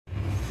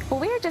Well,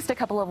 we are just a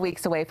couple of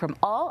weeks away from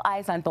All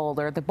Eyes on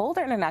Boulder. The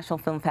Boulder International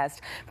Film Fest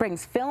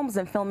brings films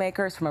and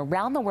filmmakers from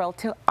around the world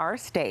to our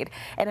state.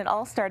 And it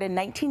all started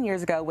 19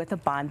 years ago with a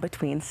bond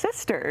between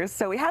sisters.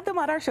 So we have them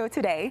on our show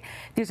today.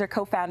 These are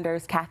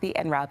co-founders Kathy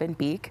and Robin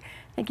Beeck.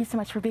 Thank you so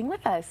much for being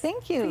with us.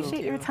 Thank you.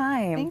 Appreciate your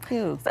time. Thank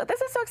you. So this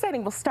is so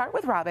exciting. We'll start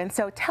with Robin.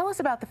 So tell us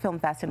about the Film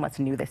Fest and what's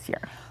new this year.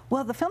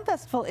 Well, the Film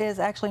Festival is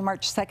actually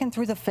March 2nd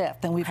through the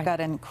 5th, and we've got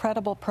an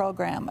incredible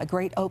program, a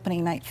great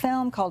opening night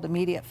film called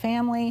Immediate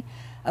Family,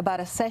 about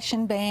a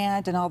session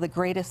band and all the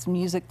greatest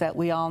music that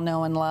we all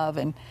know and love,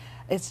 and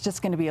it's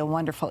just going to be a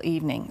wonderful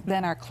evening.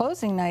 Then our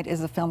closing night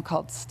is a film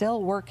called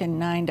Still Working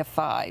 9 to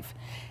 5.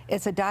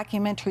 It's a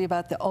documentary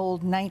about the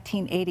old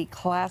 1980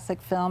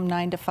 classic film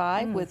 9 to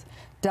 5 with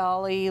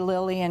Dolly,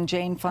 Lily, and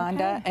Jane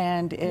Fonda,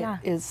 and it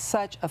is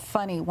such a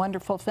funny,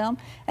 wonderful film.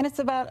 And it's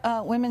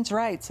about women's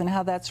rights and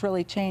how that's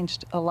really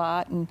changed a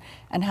lot,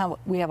 and how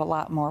we have a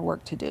lot more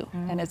work to do.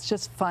 And it's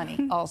just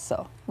funny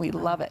also. We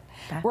love it.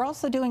 We're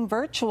also doing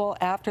virtual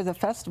after the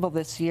festival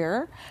this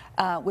year,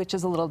 which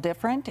is a little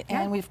different.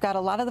 And we've got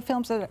a lot of the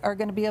films that are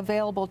going to be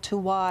available to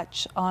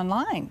watch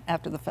online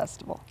after the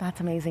festival. That's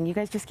amazing. You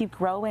guys just keep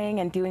growing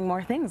and doing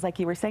more things. Like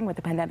you were saying with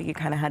the pandemic, you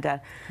kind of had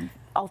to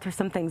alter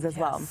some things as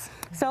well.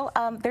 So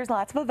there's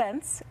lots of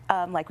events.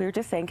 Like we were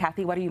just saying,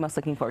 Kathy, what are you most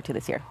looking forward to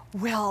this year?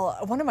 Well,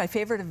 one of my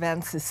favorite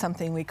events is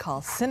something we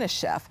call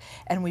CineChef,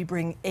 and we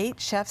bring 8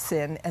 chefs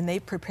in, and they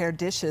prepare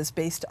dishes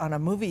based on a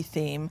movie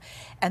theme,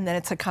 and then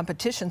it's a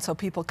competition, so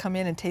people come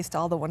in and taste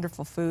all the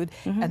wonderful food,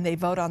 and they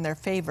vote on their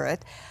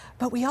favorite.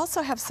 But we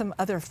also have some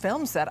other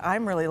films that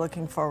I'm really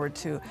looking forward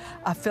to.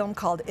 A film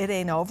called It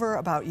Ain't Over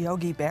about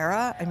Yogi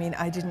Berra. I mean,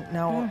 I didn't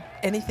know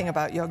anything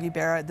about Yogi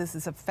Berra. This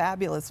is a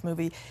fabulous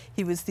movie.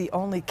 He was the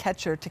only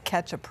catcher to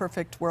catch a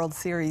perfect World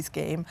Series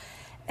game.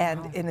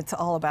 And it's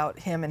all about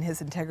him and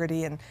his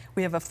integrity. And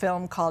we have a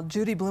film called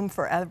Judy Blume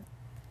Forever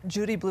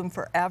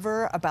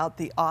about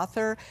the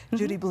author,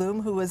 Judy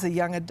Blume, who was a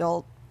young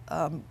adult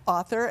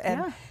author,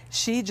 and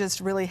she just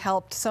really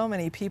helped so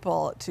many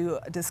people to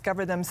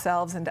discover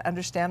themselves and to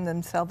understand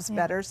themselves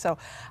better. So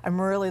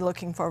I'm really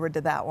looking forward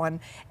to that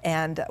one.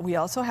 And we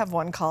also have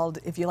one called,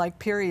 if you like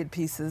period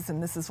pieces,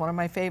 and this is one of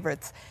my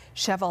favorites,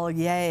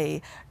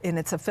 Chevalier, and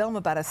it's a film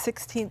about a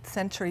 16th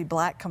century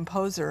black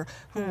composer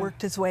who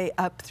worked his way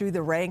up through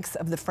the ranks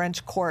of the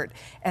French court,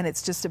 and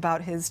it's just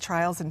about his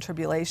trials and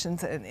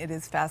tribulations, and it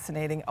is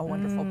fascinating, a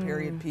wonderful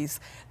period piece.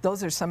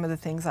 Those are some of the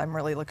things I'm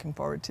really looking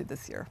forward to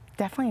this year.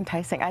 Definitely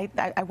enticing.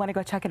 I want to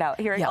go check it out,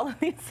 hearing all of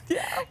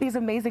these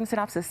amazing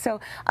synopses. So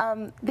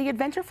the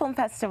Adventure Film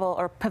Festival,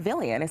 or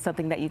Pavilion, is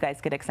something that you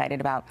guys get excited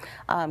about.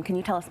 Can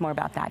you tell us more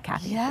about that,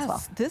 Kathy, as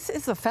well? This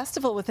is a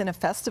festival within a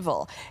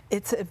festival.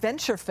 It's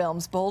adventure films.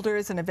 Boulder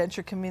is an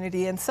adventure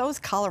community, and so is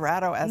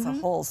Colorado as a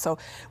whole. So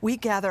we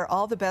gather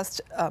all the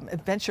best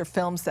adventure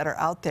films that are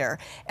out there,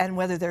 and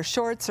whether they're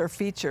shorts or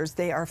features,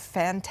 they are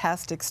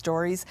fantastic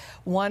stories.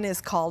 One is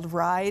called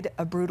Ride,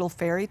 A Brutal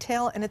Fairy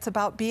Tale, and it's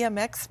about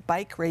BMX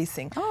bike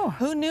racing.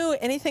 Who knew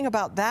anything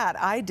about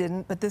that? I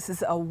didn't, but this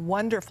is a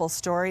wonderful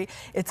story.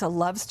 It's a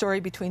love story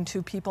between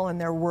 2 people and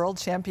their world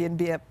champion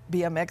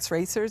BMX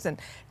racers, and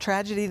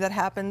tragedy that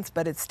happens,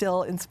 but it's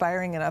still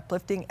inspiring and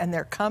uplifting, and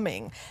they're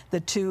coming, the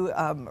 2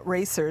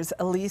 racers,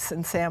 Elise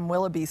and Sam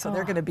Willoughby, so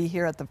they're going to be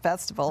here at the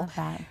festival.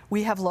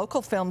 We have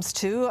local films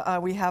too.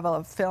 We have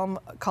a film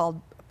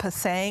called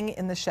Pasang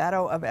in the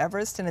Shadow of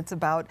Everest, and it's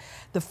about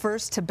the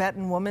first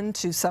Tibetan woman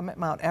to summit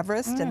Mount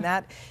Everest, and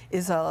that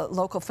is a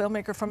local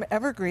filmmaker from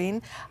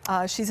Evergreen.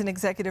 She's an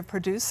executive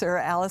producer,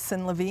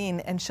 Allison Levine,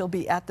 and she'll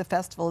be at the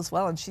festival as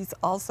well, and she's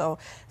also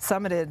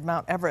summited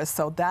Mount Everest,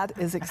 so that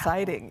is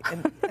exciting,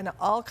 and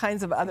all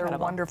kinds of other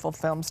wonderful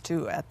films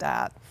too at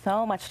that.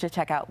 So much to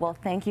check out. Well,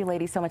 thank you,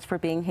 ladies, so much for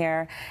being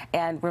here,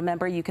 and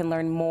remember, you can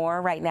learn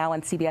more right now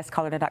on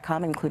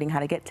CBSColorado.com, including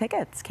how to get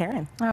tickets. Karen.